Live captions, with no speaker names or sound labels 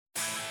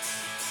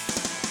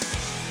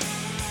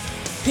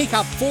Pick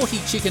up 40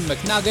 chicken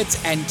McNuggets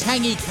and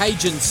tangy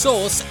Cajun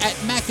sauce at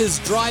Macca's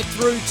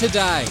drive-thru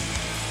today.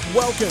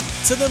 Welcome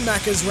to the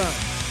Macca's Run.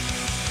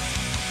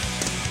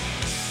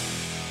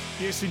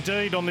 Yes,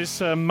 indeed, on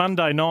this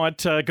Monday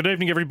night. Good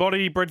evening,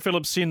 everybody. Brett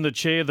Phillips in the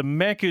chair. The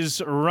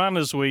Macca's Run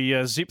as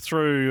we zip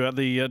through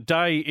the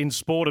day in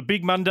sport. A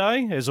big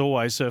Monday, as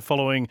always,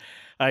 following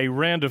a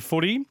round of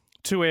footy.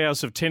 2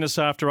 hours of tennis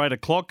after 8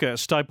 o'clock, a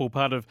staple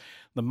part of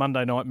the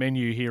Monday night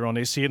menu here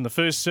on SEN. The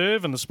first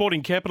serve and the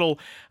sporting capital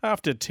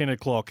after 10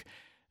 o'clock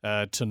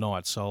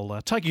tonight. So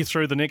I'll take you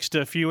through the next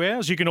few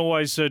hours. You can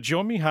always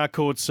join me.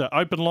 Harcourt's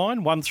open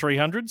line,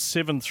 1300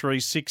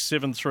 736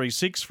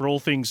 736 for all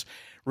things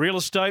real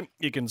estate.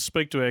 You can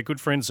speak to our good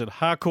friends at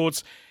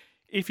Harcourt's.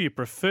 If you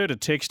prefer to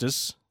text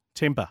us,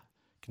 Temper.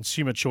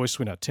 Consumer choice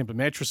winner. Temper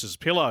mattresses,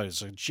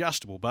 pillows,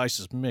 adjustable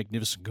bases,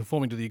 magnificent,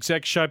 conforming to the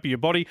exact shape of your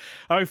body.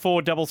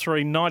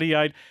 0433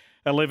 98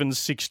 11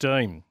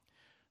 16.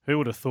 Who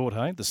would have thought,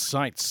 hey? The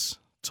Saints,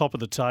 top of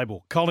the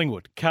table.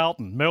 Collingwood,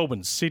 Carlton,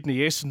 Melbourne, Sydney,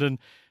 Essendon,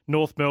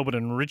 North Melbourne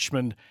and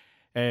Richmond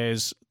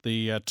as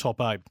the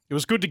top 8. It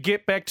was good to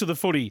get back to the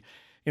footy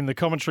in the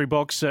commentary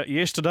box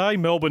yesterday.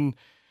 Melbourne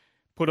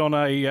put on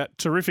a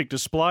terrific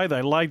display.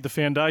 They laid the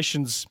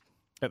foundations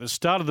at the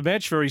start of the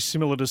match, very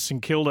similar to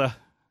St Kilda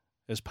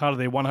as part of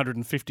their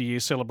 150-year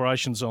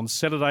celebrations on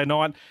Saturday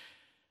night.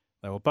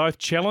 They were both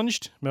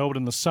challenged, Melbourne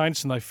and the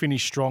Saints, and they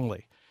finished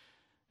strongly.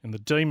 And the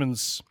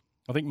Demons,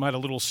 I think, made a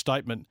little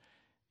statement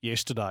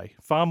yesterday.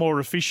 Far more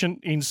efficient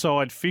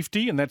inside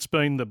 50, and that's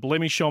been the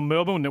blemish on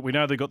Melbourne. We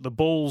know they've got the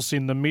balls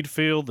in the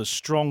midfield, the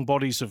strong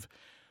bodies of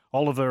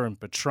Oliver and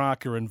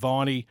Petrarca and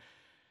Viney.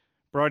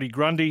 Brodie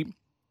Grundy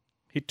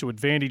hit to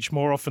advantage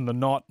more often than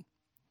not.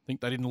 I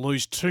think they didn't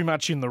lose too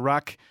much in the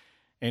ruck.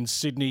 And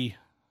Sydney,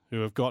 who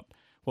have got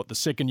the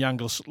second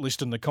youngest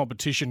list in the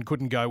competition,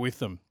 couldn't go with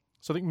them.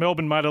 So I think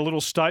Melbourne made a little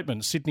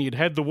statement. Sydney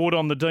had the wood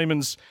on the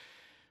Demons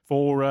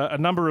for a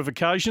number of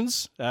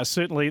occasions,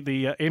 certainly at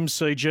the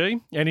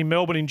MCG and in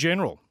Melbourne in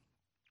general.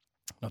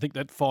 I think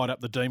that fired up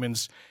the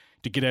Demons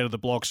to get out of the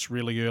blocks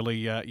really early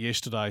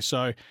yesterday.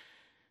 So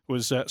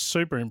was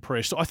super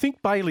impressed. I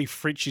think Bailey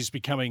Fritsch is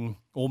becoming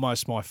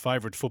almost my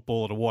favourite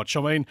footballer to watch.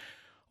 I mean,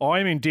 I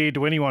am endeared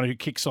to anyone who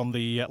kicks on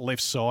the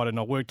left side, and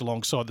I worked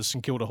alongside the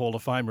St Kilda Hall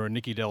of Famer and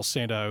Nicky Del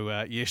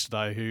Santo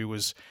yesterday, who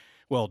was,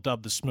 well,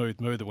 dubbed the smooth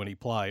mover when he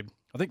played.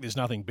 I think there's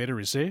nothing better,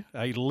 is there?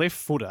 A left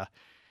footer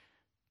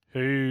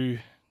who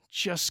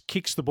just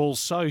kicks the ball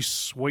so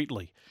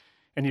sweetly.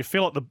 And you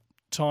feel at the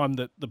time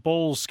that the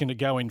ball's going to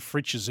go in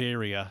Fritsch's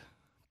area,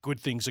 good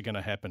things are going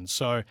to happen.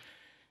 So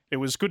it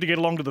was good to get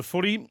along to the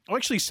footy. I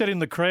actually sat in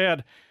the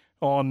crowd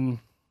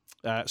on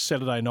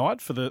Saturday night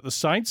for the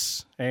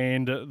Saints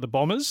and the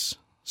Bombers.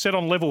 Sat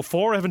on level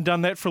 4. I haven't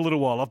done that for a little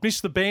while. I've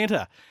missed the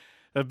banter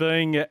of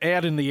being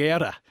out in the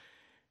outer.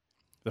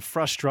 The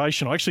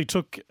frustration. I actually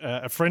took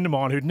a friend of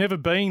mine who'd never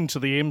been to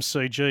the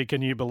MCG,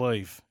 can you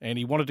believe? And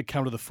he wanted to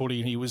come to the footy,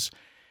 and he was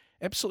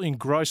absolutely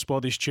engrossed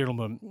by this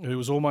gentleman who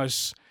was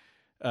almost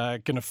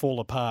going to fall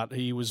apart.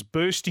 He was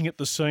bursting at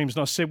the seams.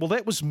 And I said, well,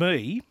 that was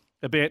me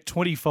about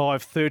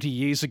 25, 30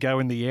 years ago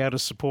in the outer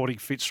supporting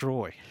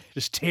Fitzroy,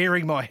 just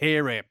tearing my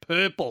hair out,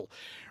 purple,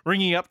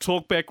 ringing up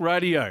talkback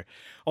radio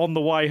on the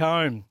way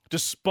home,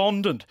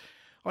 despondent.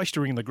 I used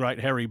to ring the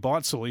great Harry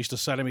Beitzel. He used to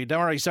say to me,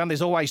 don't worry, son,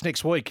 there's always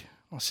next week.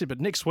 I said, but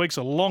next week's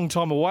a long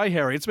time away,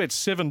 Harry. It's about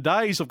 7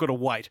 days I've got to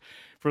wait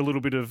for a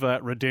little bit of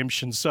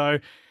redemption. So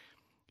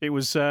it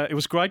was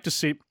great to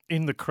sit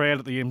in the crowd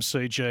at the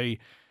MCG,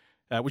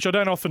 which I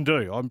don't often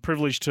do. I'm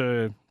privileged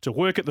to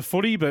work at the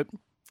footy, but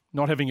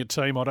not having a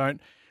team, I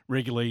don't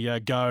regularly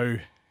go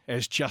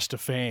as just a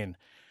fan.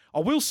 I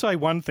will say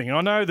one thing, and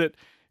I know that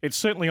it's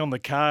certainly on the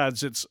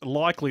cards. It's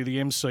likely the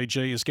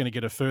MCG is going to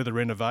get a further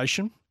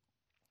renovation,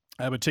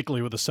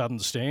 particularly with the southern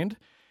stand.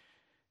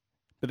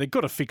 But they've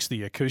got to fix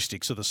the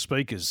acoustics of the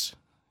speakers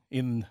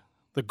in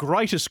the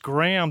greatest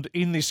ground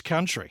in this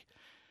country.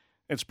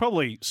 It's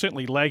probably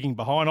certainly lagging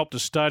behind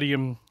Optus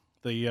Stadium,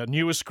 the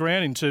newest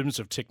ground in terms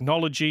of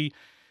technology,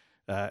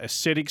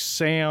 aesthetics,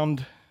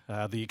 sound,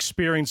 the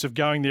experience of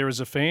going there as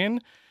a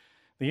fan.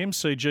 The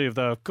MCG,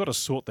 they've got to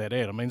sort that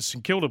out. I mean,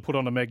 St Kilda put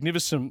on a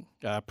magnificent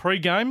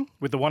pre-game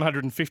with the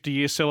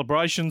 150-year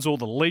celebrations, all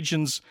the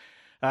legends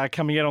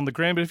coming out on the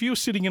ground. But if you were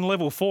sitting in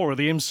level 4 of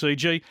the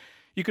MCG,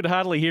 you could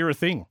hardly hear a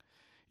thing.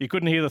 You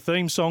couldn't hear the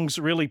theme songs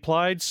really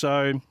played.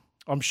 So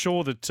I'm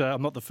sure that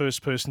I'm not the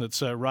first person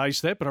that's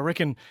raised that, but I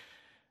reckon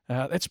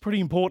that's pretty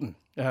important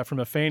from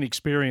a fan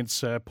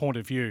experience point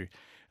of view.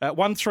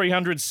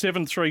 1300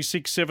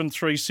 736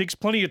 736.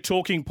 Plenty of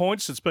talking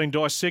points. It's been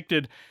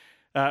dissected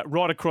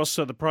right across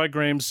the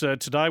programs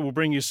today. We'll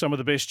bring you some of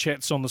the best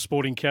chats on the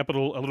sporting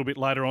capital a little bit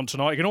later on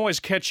tonight. You can always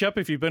catch up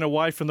if you've been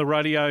away from the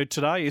radio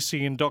today,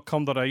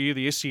 sen.com.au,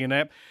 the SEN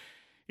app.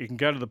 You can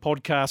go to the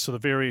podcasts of the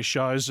various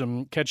shows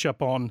and catch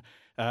up on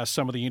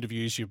some of the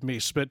interviews you've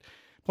missed. But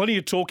plenty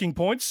of talking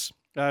points,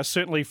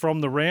 certainly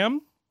from the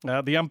round.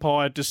 The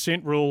umpire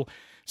dissent rule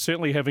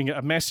certainly having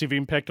a massive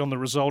impact on the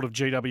result of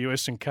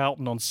GWS and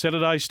Carlton on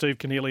Saturday. Steve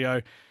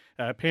Cornelio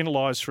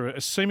penalised for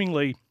a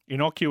seemingly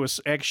innocuous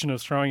action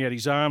of throwing out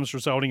his arms,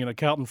 resulting in a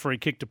Carlton free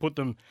kick to put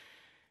them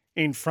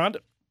in front.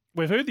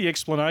 We've heard the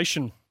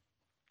explanation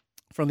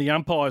from the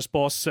umpire's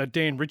boss,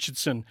 Dan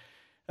Richardson,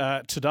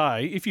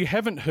 today. If you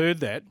haven't heard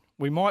that,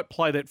 we might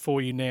play that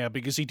for you now,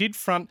 because he did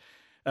front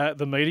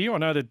the media. I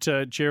know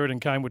that Jared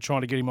and Kane were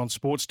trying to get him on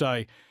Sports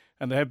Day,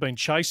 and they have been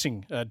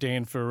chasing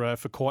Dan for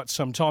quite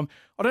some time.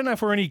 I don't know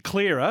if we're any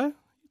clearer.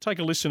 Take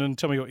a listen and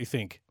tell me what you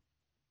think.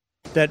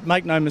 That,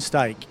 make no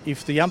mistake,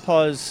 if the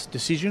umpire's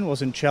decision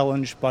wasn't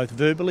challenged both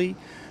verbally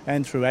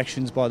and through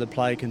actions by the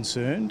player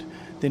concerned,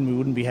 then we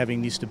wouldn't be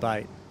having this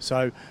debate.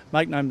 So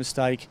make no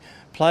mistake,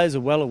 players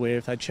are well aware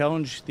if they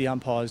challenge the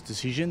umpire's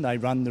decision, they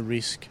run the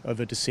risk of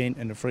a dissent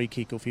and a free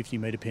kick or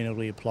 50-metre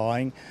penalty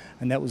applying,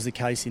 and that was the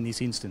case in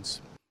this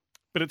instance.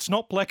 But it's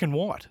not black and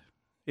white.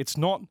 It's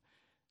not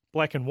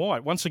black and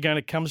white. Once again,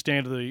 it comes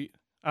down to the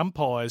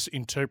umpire's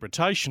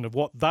interpretation of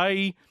what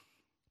they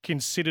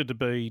consider to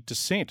be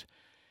dissent.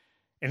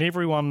 And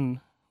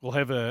everyone will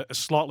have a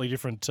slightly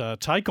different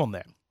take on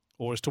that,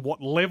 or as to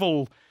what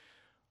level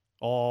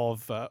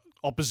of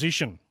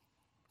opposition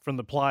from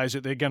the players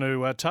that they're going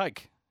to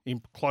take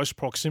in close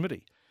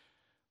proximity.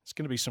 It's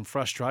going to be some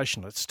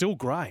frustration. It's still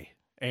grey.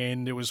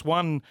 And there was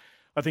one,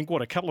 I think,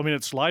 a couple of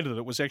minutes later that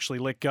it was actually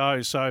let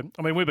go. So,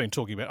 I mean, we've been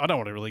talking about, I don't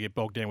want to really get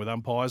bogged down with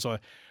umpires. I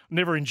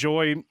never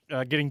enjoy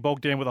getting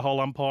bogged down with the whole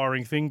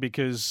umpiring thing,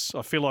 because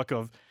I feel like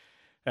I've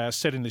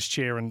sat in this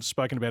chair and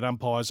spoken about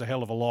umpires a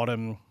hell of a lot,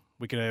 and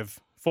we can have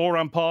 4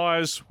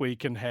 umpires, we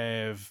can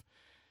have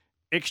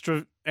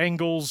extra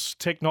angles,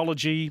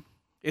 technology.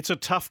 It's a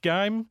tough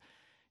game.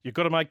 You've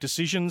got to make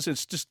decisions.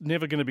 It's just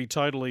never going to be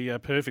totally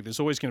perfect. There's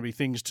always going to be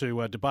things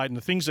to debate, and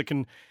the things that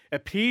can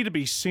appear to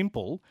be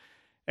simple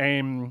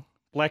and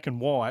black and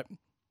white,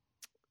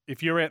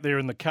 if you're out there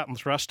in the cut and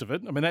thrust of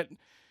it, I mean,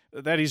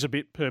 that is a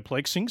bit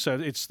perplexing. So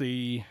it's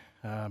the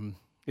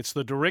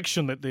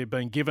direction that they're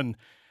being given,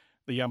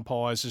 the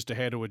umpires, as to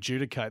how to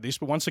adjudicate this.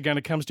 But once again,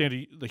 it comes down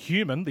to the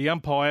human, the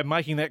umpire,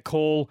 making that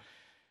call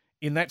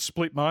in that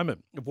split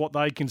moment of what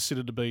they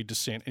consider to be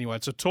dissent. Anyway,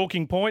 it's a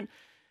talking point.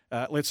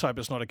 Let's hope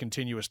it's not a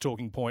continuous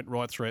talking point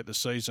right throughout the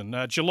season.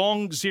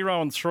 Geelong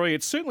 0-3.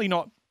 It's certainly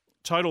not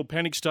total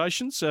panic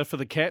stations for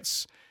the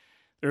Cats.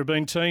 There have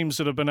been teams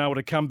that have been able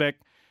to come back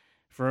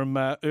from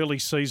early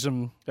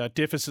season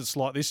deficits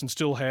like this and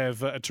still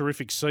have a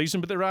terrific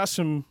season. But there are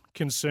some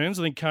concerns.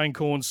 I think Kane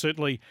Corn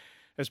certainly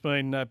has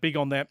been big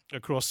on that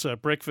across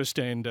breakfast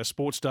and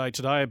Sports Day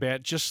today,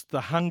 about just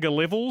the hunger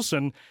levels,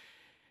 and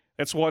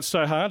that's why it's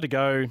so hard to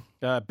go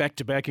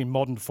back-to-back in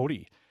modern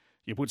footy.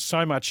 You put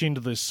so much into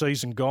the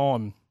season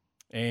gone,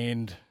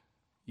 and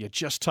you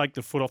just take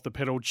the foot off the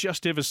pedal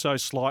just ever so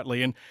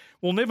slightly, and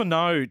we'll never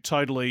know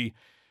totally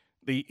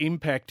the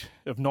impact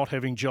of not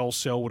having Joel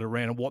Selwood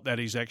around and what that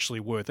is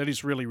actually worth. That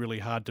is really, really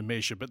hard to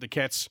measure, but the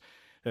Cats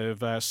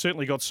have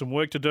certainly got some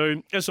work to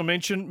do. As I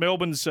mentioned,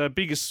 Melbourne's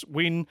biggest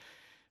win,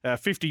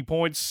 50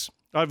 points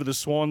over the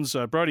Swans.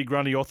 Brodie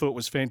Grundy, I thought,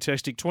 was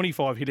fantastic.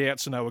 25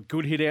 hit-outs, and they were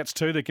good hit-outs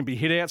too. There can be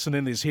hit-outs and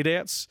then there's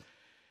hit-outs.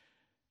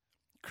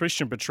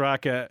 Christian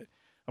Petrarca,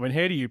 I mean,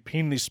 how do you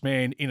pin this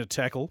man in a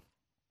tackle?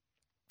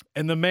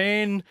 And the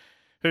man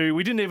who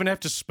we didn't even have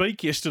to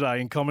speak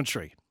yesterday in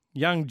commentary,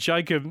 young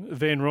Jacob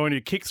Van Rooyen,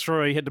 who kicked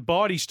 3, had to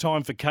bide his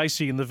time for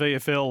Casey in the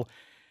VFL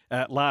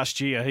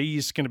last year.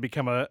 He's going to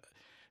become a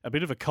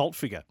bit of a cult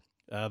figure.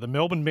 The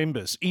Melbourne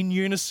members in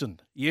unison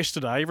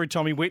yesterday, every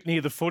time he went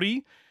near the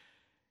footy.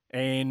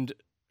 And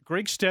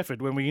Greg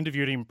Stafford, when we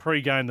interviewed him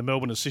pre-game, the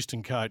Melbourne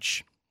assistant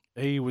coach,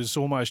 he was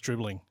almost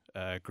dribbling,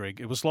 Greg.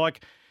 It was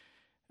like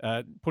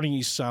putting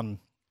his son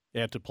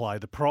out to play.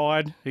 The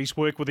pride, he's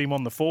worked with him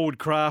on the forward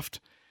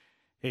craft.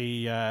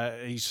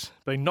 He's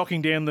been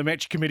knocking down the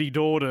match committee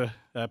door to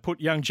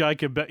put young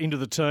Jacob into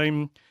the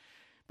team.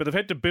 But they've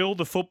had to build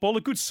the football,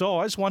 a good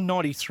size,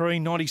 193,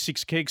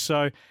 96 kicks.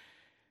 So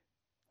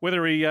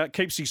whether he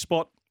keeps his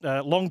spot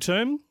long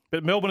term,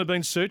 but Melbourne have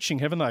been searching,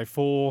 haven't they,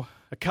 for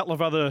a couple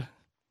of other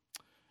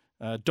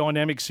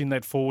dynamics in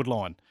that forward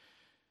line.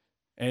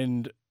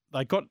 And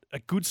they got a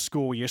good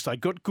score yesterday,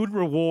 got good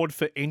reward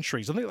for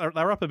entries. I think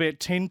they're up about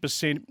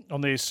 10%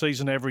 on their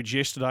season average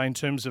yesterday in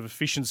terms of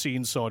efficiency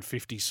inside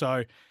 50.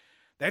 So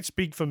that's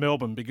big for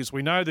Melbourne, because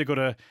we know they've got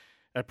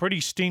a pretty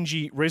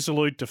stingy,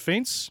 resolute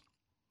defence.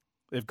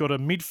 They've got a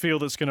midfield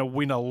that's going to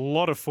win a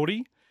lot of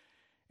footy,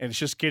 and it's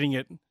just getting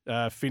it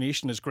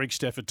finished. And as Greg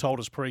Stafford told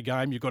us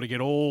pre-game, you've got to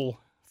get all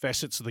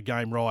facets of the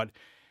game right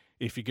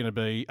if you're going to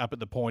be up at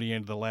the pointy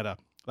end of the ladder.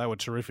 They were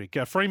terrific.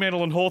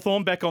 Fremantle and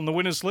Hawthorn back on the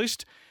winners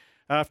list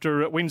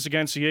after wins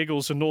against the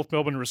Eagles and North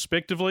Melbourne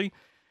respectively.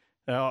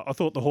 I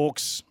thought the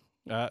Hawks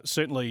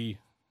certainly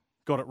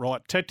got it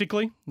right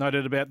tactically, no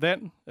doubt about that.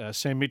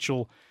 Sam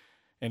Mitchell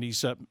and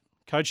his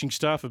coaching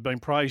staff have been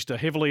praised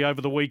heavily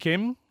over the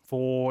weekend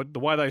for the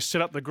way they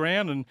set up the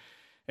ground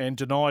and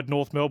denied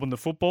North Melbourne the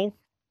football.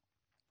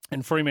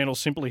 And Fremantle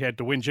simply had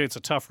to win. Gee, it's a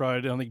tough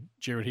road. I think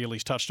Jared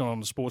Healy's touched on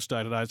the Sports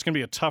Day today. It's going to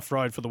be a tough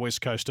road for the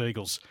West Coast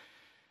Eagles.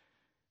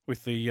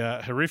 With the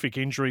horrific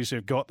injuries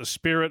they've got, the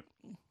spirit,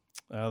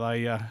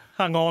 they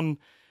hung on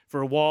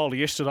for a while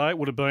yesterday, it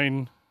would have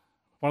been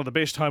one of the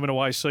best home and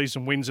away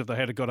season wins if they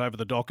had got over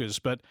the Dockers.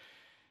 But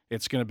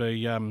it's going to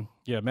be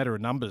a matter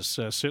of numbers,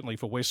 certainly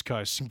for West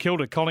Coast. St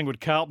Kilda, Collingwood,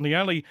 Carlton, the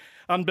only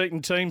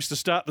unbeaten teams to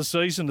start the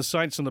season, the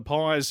Saints and the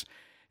Pies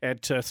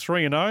at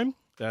 3-0.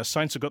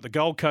 Saints have got the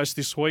Gold Coast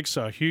this week,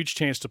 so a huge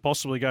chance to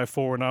possibly go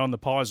 4-0. And the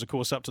Pies, of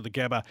course, up to the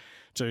Gabba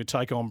to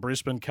take on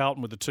Brisbane.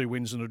 Carlton with the 2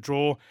 wins and a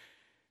draw.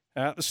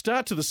 The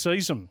start to the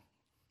season,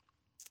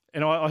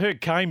 and I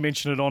heard Kane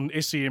mention it on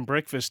SEM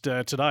Breakfast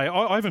today.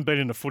 I haven't been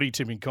in a footy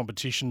tipping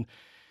competition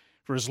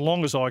for as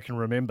long as I can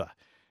remember.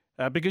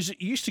 Because you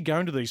used to go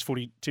into these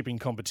footy tipping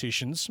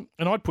competitions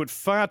and I'd put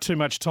far too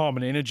much time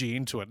and energy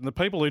into it. And the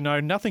people who know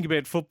nothing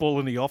about football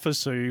in the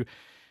office who,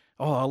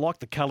 I like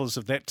the colours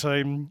of that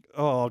team,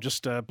 I'll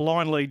just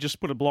blindly just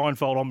put a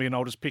blindfold on me and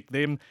I'll just pick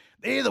them.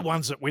 They're the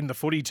ones that win the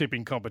footy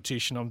tipping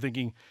competition. I'm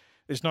thinking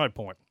there's no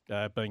point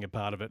being a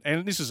part of it.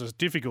 And this is a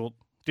difficult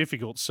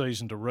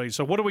season to read.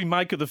 So what do we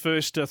make of the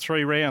first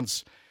 3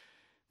 rounds?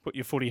 Put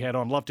your footy hat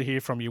on. Love to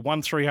hear from you.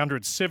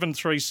 1300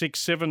 736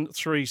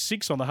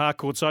 736 on the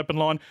Harcourts open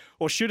line,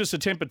 or shoot us a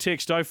temper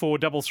text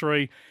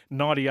 0433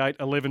 98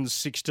 11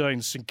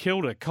 16. St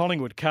Kilda,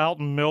 Collingwood,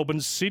 Carlton, Melbourne,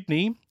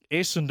 Sydney,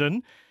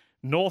 Essendon,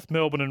 North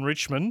Melbourne and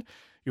Richmond.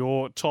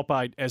 Your top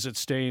 8 as it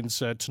stands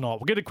tonight.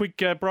 We'll get a quick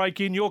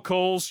break in, your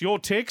calls, your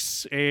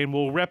texts, and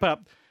we'll wrap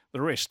up the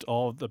rest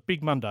of the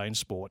big Monday in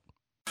sport.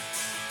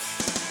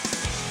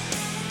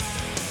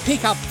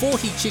 Pick up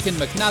 40 Chicken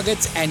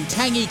McNuggets and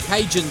tangy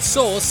Cajun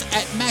sauce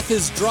at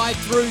Macca's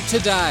drive-thru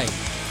today.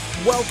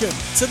 Welcome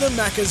to the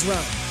Macca's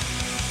Run.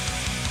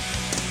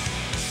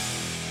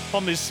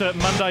 On this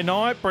Monday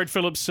night, Brett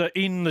Phillips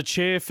in the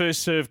chair.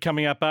 First serve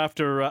coming up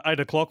after 8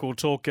 o'clock. We'll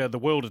talk the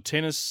world of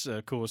tennis.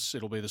 Of course,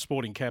 it'll be the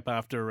sporting cap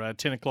after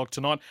 10 o'clock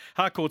tonight.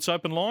 Harcourts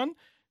open line.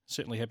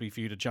 Certainly happy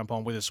for you to jump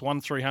on with us.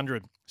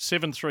 1300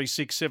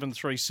 736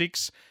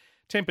 736.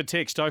 Temper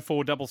text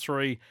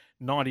 0433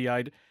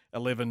 98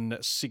 11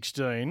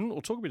 16.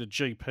 We'll talk a bit of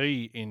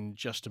GP in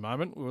just a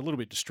moment. We were a little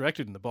bit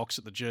distracted in the box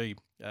at the G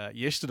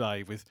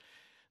yesterday with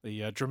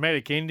the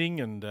dramatic ending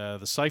and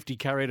the safety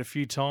carried a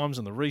few times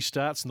and the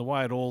restarts and the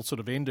way it all sort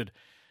of ended.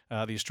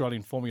 The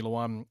Australian Formula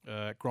One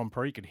Grand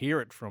Prix, you could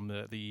hear it from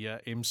the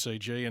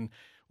MCG, and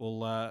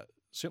we'll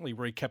certainly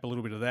recap a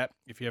little bit of that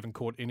if you haven't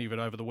caught any of it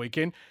over the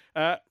weekend.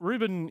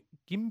 Ruben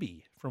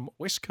Gimby from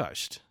West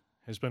Coast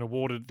has been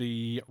awarded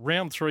the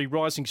Round 3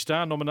 Rising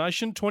Star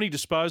nomination. 20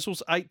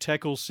 disposals, 8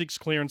 tackles, 6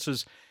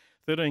 clearances,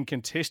 13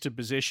 contested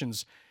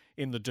possessions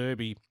in the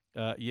Derby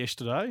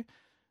yesterday.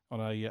 On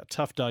a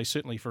tough day,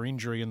 certainly for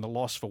injury and the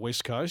loss for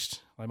West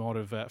Coast. They might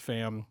have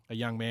found a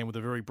young man with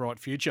a very bright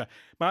future.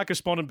 Marcus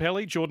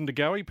Bontempelli, Jordan De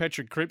Goey,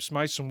 Patrick Cripps,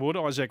 Mason Wood,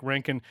 Isaac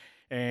Rankin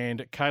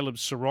and Caleb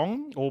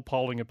Sarong, all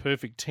polling a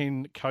perfect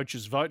 10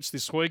 coaches' votes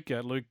this week.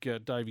 Luke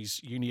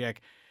Davies-Uniacke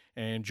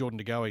and Jordan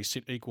De Goey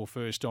sit equal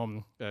first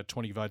on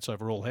 20 votes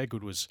overall. How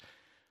good was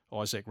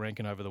Isaac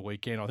Rankin over the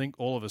weekend? I think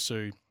all of us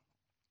who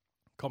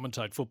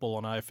commentate football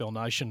on AFL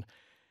Nation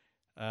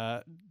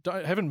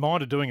haven't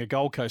minded doing a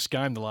Gold Coast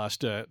game the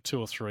last 2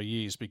 or 3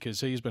 years,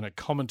 because he's been a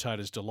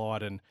commentator's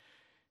delight, and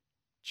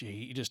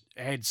he just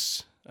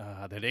adds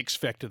that X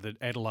factor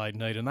that Adelaide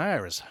need, and they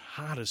are as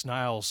hard as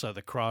nails. So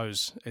the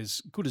Crows,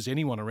 as good as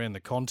anyone around the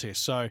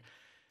contest. So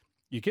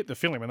you get the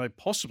feeling, they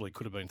possibly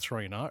could have been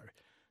 3-0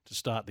 to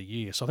start the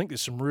year. So I think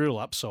there's some real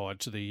upside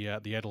to the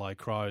Adelaide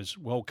Crows,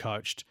 well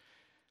coached.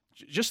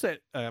 Just that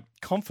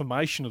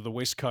confirmation of the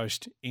West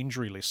Coast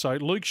injury list. So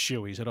Luke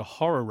Shuey's had a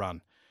horror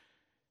run.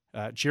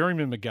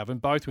 Jeremy McGovern,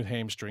 both with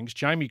hamstrings.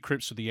 Jamie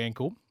Cripps with the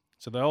ankle.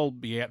 So they'll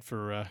be out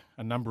for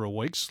a number of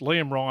weeks.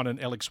 Liam Ryan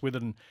and Alex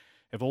Witherden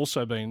have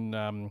also been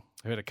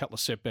had a couple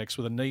of setbacks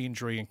with a knee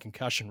injury and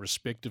concussion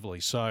respectively.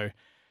 So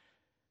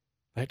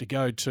they had to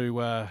go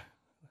to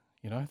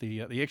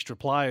the extra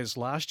players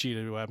last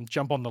year to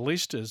jump on the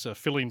list as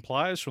fill-in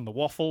players from the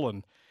Waffle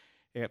and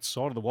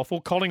outside of the Waffle.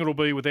 Collingwood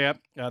will be without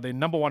their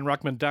number 1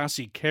 ruckman,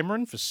 Darcy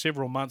Cameron, for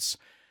several months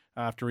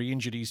after he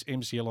injured his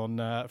MCL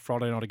on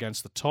Friday night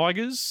against the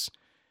Tigers.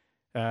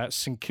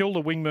 St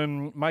Kilda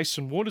wingman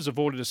Mason Wood has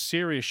avoided a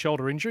serious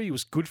shoulder injury. He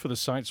was good for the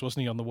Saints,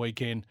 wasn't he, on the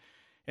weekend,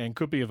 and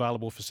could be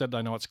available for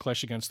Saturday night's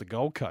clash against the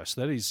Gold Coast.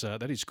 That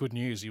is good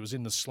news. He was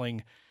in the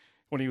sling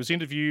when he was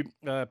interviewed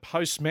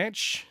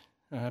post-match.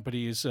 But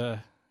he's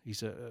a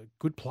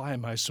good player,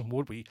 Mason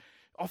Wood. We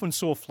often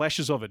saw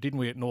flashes of it, didn't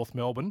we, at North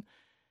Melbourne?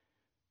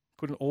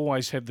 Couldn't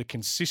always have the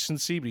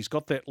consistency, but he's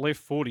got that left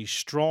foot. He's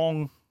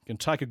strong, can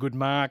take a good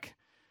mark.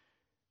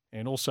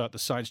 And also at the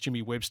Saints,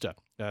 Jimmy Webster,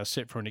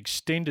 set for an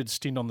extended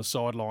stint on the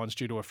sidelines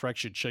due to a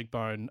fractured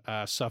cheekbone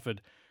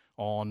suffered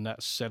on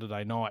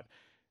Saturday night.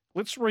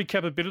 Let's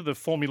recap a bit of the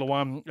Formula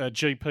One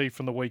GP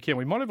from the weekend.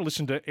 We might have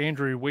listened to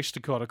Andrew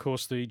Westacott, of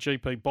course, the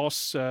GP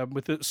boss,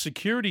 with the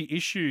security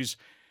issues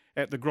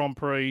at the Grand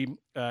Prix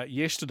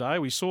yesterday.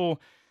 We saw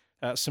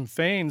some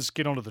fans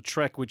get onto the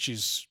track, which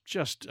is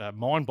just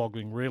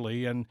mind-boggling,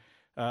 really. And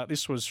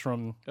this was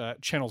from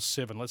Channel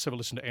 7. Let's have a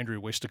listen to Andrew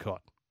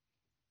Westacott.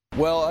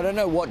 Well, I don't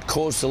know what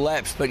caused the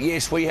lapse, but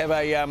yes, we have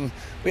a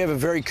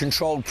very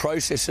controlled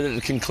process at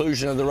the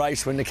conclusion of the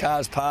race. When the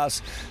cars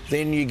pass,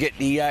 then you get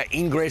the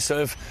ingress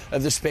of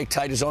the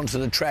spectators onto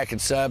the track.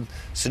 It's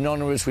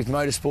synonymous with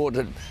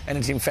motorsport, and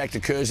it in fact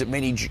occurs at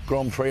many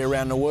Grand Prix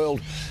around the world.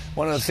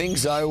 One of the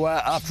things, though,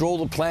 after all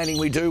the planning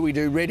we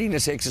do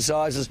readiness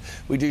exercises,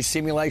 we do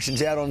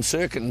simulations out on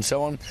circuit and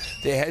so on.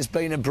 There has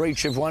been a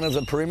breach of one of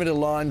the perimeter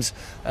lines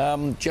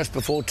just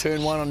before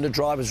turn one on the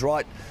driver's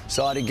right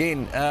side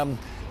again.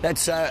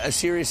 That's a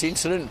serious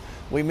incident.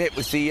 We met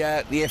with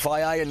the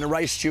FIA and the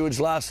race stewards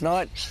last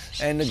night,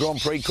 and the Grand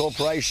Prix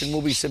Corporation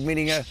will be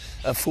submitting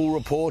a full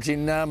report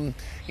in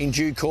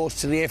due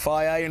course to the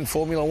FIA and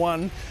Formula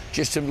One,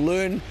 just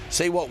to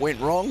see what went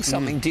wrong.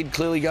 Something did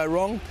clearly go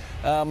wrong,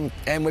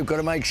 and we've got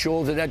to make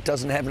sure that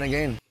doesn't happen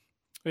again.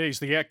 He's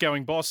the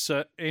outgoing boss,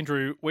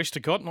 Andrew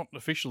Westacott, not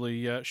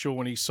officially sure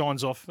when he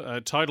signs off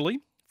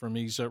totally from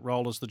his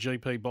role as the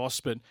GP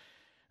boss, but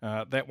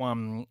that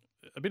one,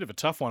 a bit of a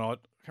tough one. I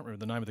can't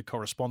remember the name of the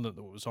correspondent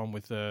that was on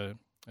with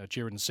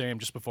Jared and Sam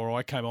just before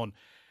I came on.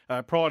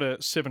 Prior to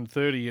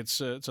 7:30,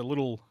 it's a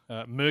little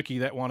murky,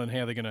 that one, and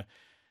how they're going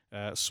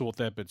to sort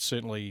that, but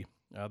certainly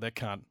that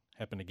can't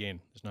happen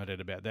again. There's no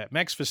doubt about that.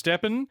 Max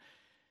Verstappen,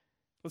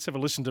 let's have a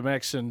listen to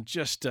Max and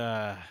just,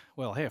 how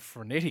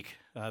frenetic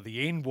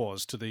the end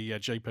was to the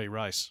GP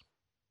race.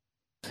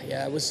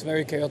 Yeah, it was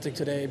very chaotic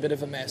today, a bit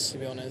of a mess, to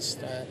be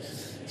honest.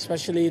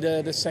 Especially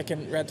the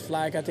second red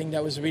flag, I think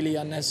that was really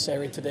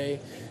unnecessary today.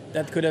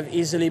 That could have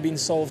easily been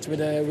solved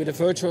with a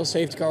virtual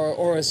safety car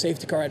or a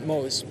safety car at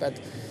most. But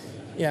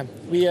yeah,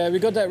 we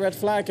got that red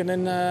flag, and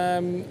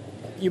then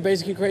you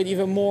basically create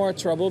even more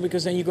trouble,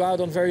 because then you go out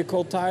on very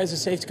cold tyres, the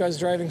safety car is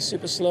driving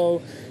super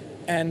slow,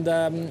 and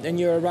then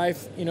you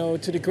arrive,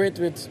 to the grid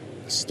with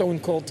stone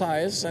cold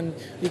tyres, and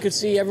you could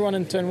see everyone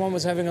in turn one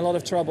was having a lot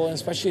of trouble, and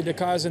especially the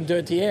cars in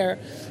dirty air.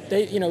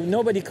 They,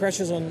 nobody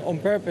crashes on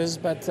purpose,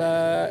 but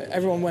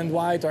everyone went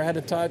wide or had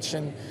a touch,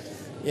 and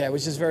yeah, it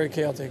was just very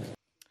chaotic.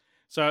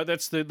 So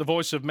that's the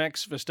voice of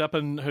Max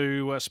Verstappen,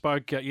 who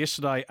spoke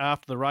yesterday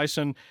after the race,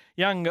 and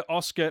young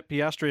Oscar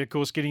Piastri, of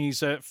course, getting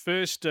his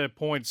first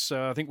points.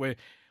 I think we're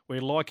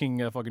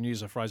liking, if I can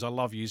use a phrase I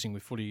love using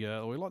with footy,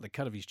 we like the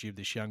cut of his jib,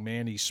 this young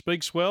man. He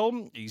speaks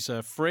well, he's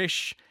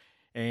fresh,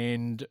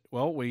 and,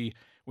 well, we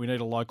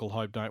need a local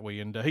hope, don't we?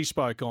 And he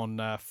spoke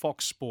on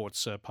Fox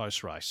Sports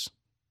post-race.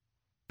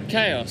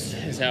 Chaos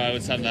is how I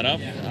would sum that up.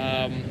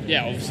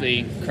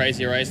 Obviously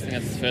crazy race. I think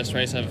that's the first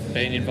race I've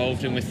been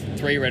involved in with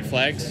 3 red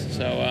flags.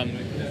 So,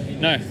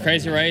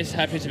 crazy race.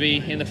 Happy to be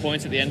in the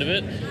points at the end of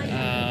it.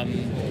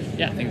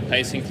 I think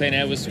pace in clean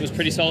air was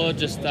pretty solid.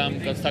 Just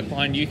got stuck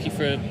behind Yuki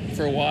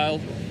for a while.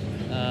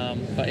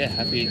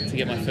 Happy to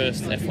get my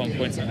first F1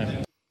 points at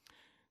home.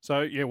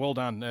 So, yeah, well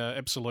done.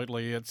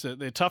 Absolutely.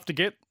 They're tough to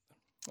get,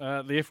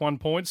 the F1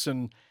 points,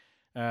 and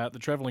the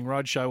Travelling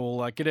Roadshow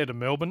will get out of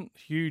Melbourne.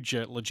 Huge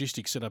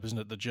logistics setup, isn't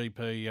it, the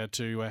GP,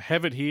 to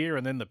have it here,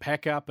 and then the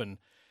pack-up, and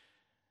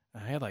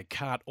how they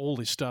cart all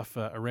this stuff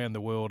around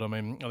the world. I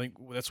mean, I think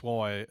that's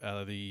why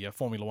the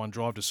Formula One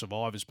Drive to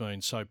Survive has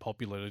been so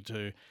popular.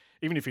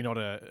 Even if you're not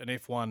an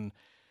F1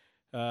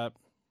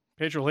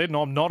 petrol head, and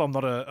I'm not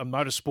a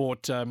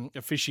motorsport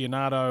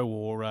aficionado,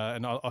 or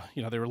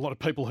there are a lot of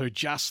people who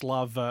just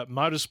love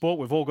motorsport.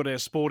 We've all got our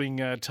sporting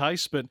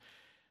tastes, but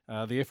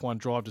the F1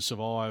 Drive to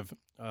Survive,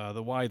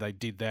 the way they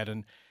did that,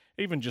 and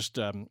even just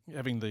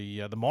having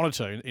the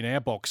monitor in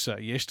our box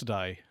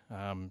yesterday,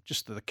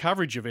 just the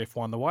coverage of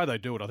F1, the way they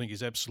do it, I think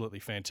is absolutely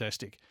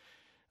fantastic.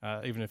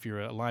 Even if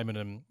you're a layman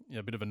and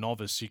a bit of a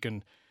novice, you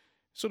can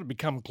sort of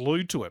become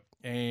glued to it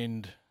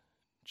and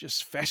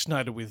just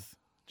fascinated with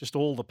just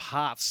all the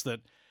parts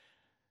that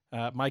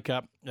make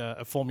up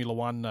a Formula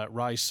One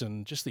race,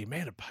 and just the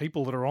amount of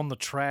people that are on the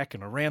track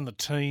and around the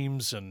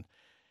teams, and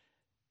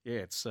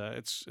yeah,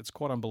 it's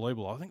quite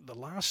unbelievable. I think the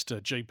last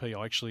GP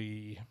I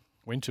actually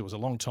went to was a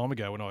long time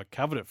ago when I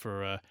covered it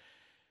for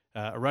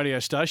a radio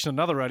station,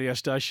 another radio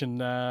station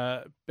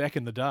back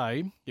in the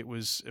day. It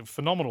was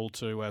phenomenal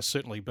to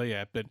certainly be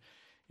at, but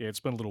yeah, it's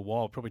been a little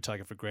while. Probably take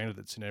it for granted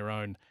it's in our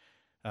own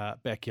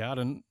backyard.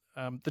 And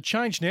the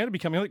change now to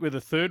becoming, I think we're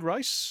the third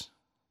race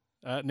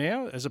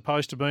now, as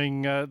opposed to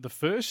being the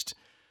first.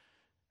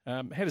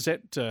 How does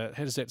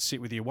that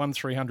sit with you?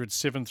 1300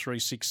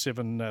 736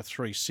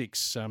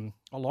 736. I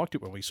liked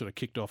it when we sort of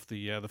kicked off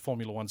the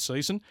Formula One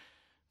season,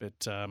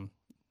 but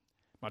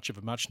much of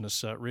a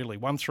muchness really.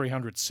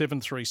 1300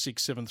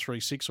 736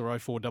 736 or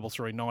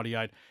 0433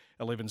 98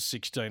 11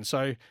 16.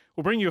 So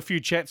we'll bring you a few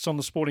chats on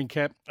the Sporting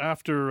Cap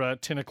after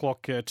 10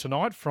 o'clock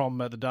tonight from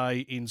the Day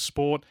in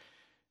Sport.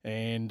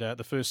 And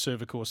the first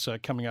serve, of course,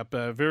 coming up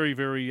very,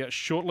 very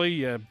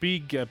shortly.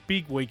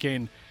 Big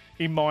weekend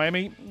in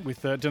Miami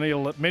with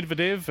Daniil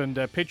Medvedev and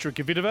Petra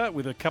Kvitova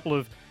with a couple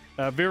of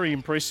very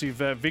impressive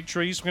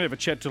victories. We're going to have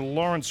a chat to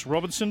Lawrence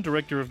Robertson,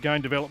 Director of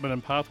Game Development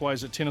and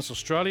Pathways at Tennis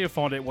Australia,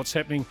 find out what's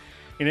happening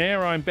in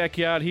our own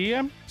backyard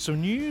here.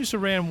 Some news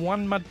around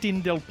Juan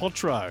Martin Del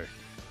Potro.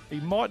 He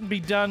mightn't be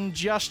done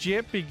just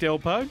yet, Big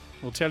Delpo.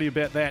 We'll tell you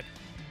about that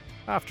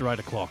after 8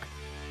 o'clock.